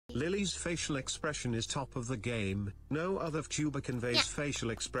Lily's facial expression is top of the game. No other VTuber conveys facial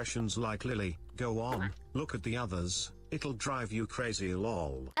expressions like Lily. Go on, look at the others. It'll drive you crazy,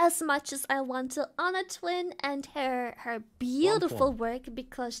 lol. As much as I want to honor Twin and her beautiful work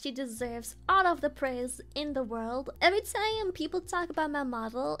because she deserves all of the praise in the world, every time people talk about my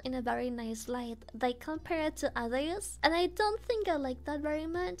model in a very nice light, they compare it to others, and I don't think I like that very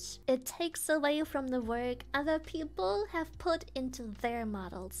much. It takes away from the work other people have put into their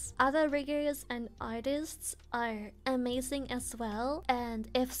models. Other riggers and artists are amazing as well, and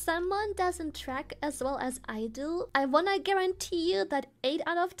if someone doesn't track as well as I do, I wanna guarantee you that 8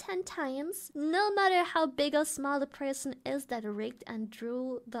 out of 10 times, no matter how big or small the person is that rigged and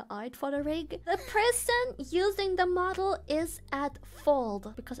drew the art for the rig, the person using the model is at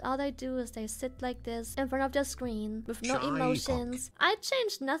fault, because all they do is they sit like this in front of the screen with no emotions. I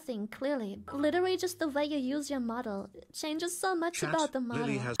changed nothing, clearly. Literally just the way you use your model. It changes so much about the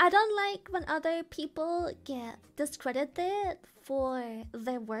model. I don't like when other people get discredited for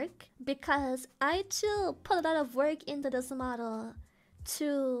their work, because I too put a lot of work into this model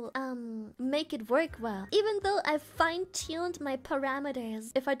to make it work well. Even though I fine-tuned my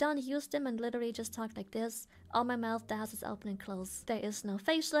parameters, if I don't use them and literally just talk like this, all my mouth does is open and close. There is no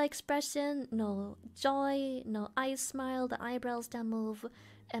facial expression, no joy, no eye smile, the eyebrows don't move,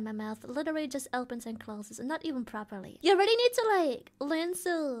 and my mouth literally just opens and closes, and not even properly. You really need to like learn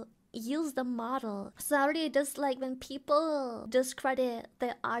to use the model. So I really dislike when people discredit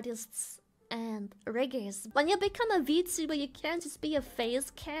the artists and riggers. When you become a VTuber, you can't just be a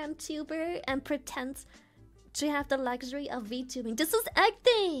face cam tuber and pretend to have the luxury of VTubing. This is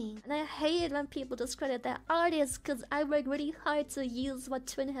acting! And I hate when people discredit their artists, because I work really hard to use what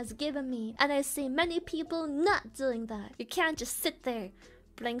Twin has given me, and I see many people not doing that. You can't just sit there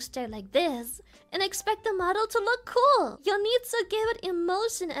blank stare like this and expect the model to look cool. You need to give it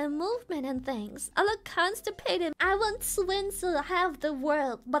emotion and movement and things. I look constipated. I want Twin to have the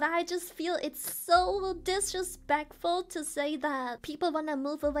world, but I just feel it's so disrespectful to say that people want to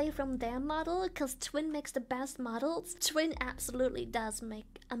move away from their model because Twin makes the best models. Twin absolutely does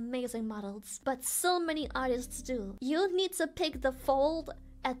make amazing models, but so many artists do. You need to pick the fold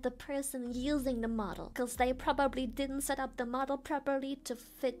at the person using the model, because they probably didn't set up the model properly to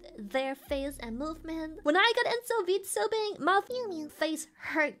fit their face and movement. When I got into VTubing, my face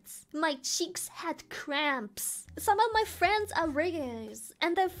hurts. My cheeks had cramps. Some of my friends are riggers,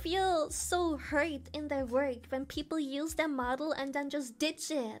 and they feel so hurt in their work when people use their model and then just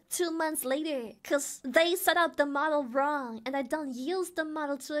ditch it 2 months later because they set up the model wrong, and I don't use the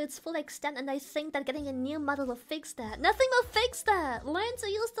model to its full extent, and I think that getting a new model will fix that. Nothing will fix that. Learn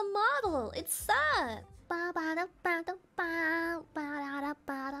to use the model. It's sad.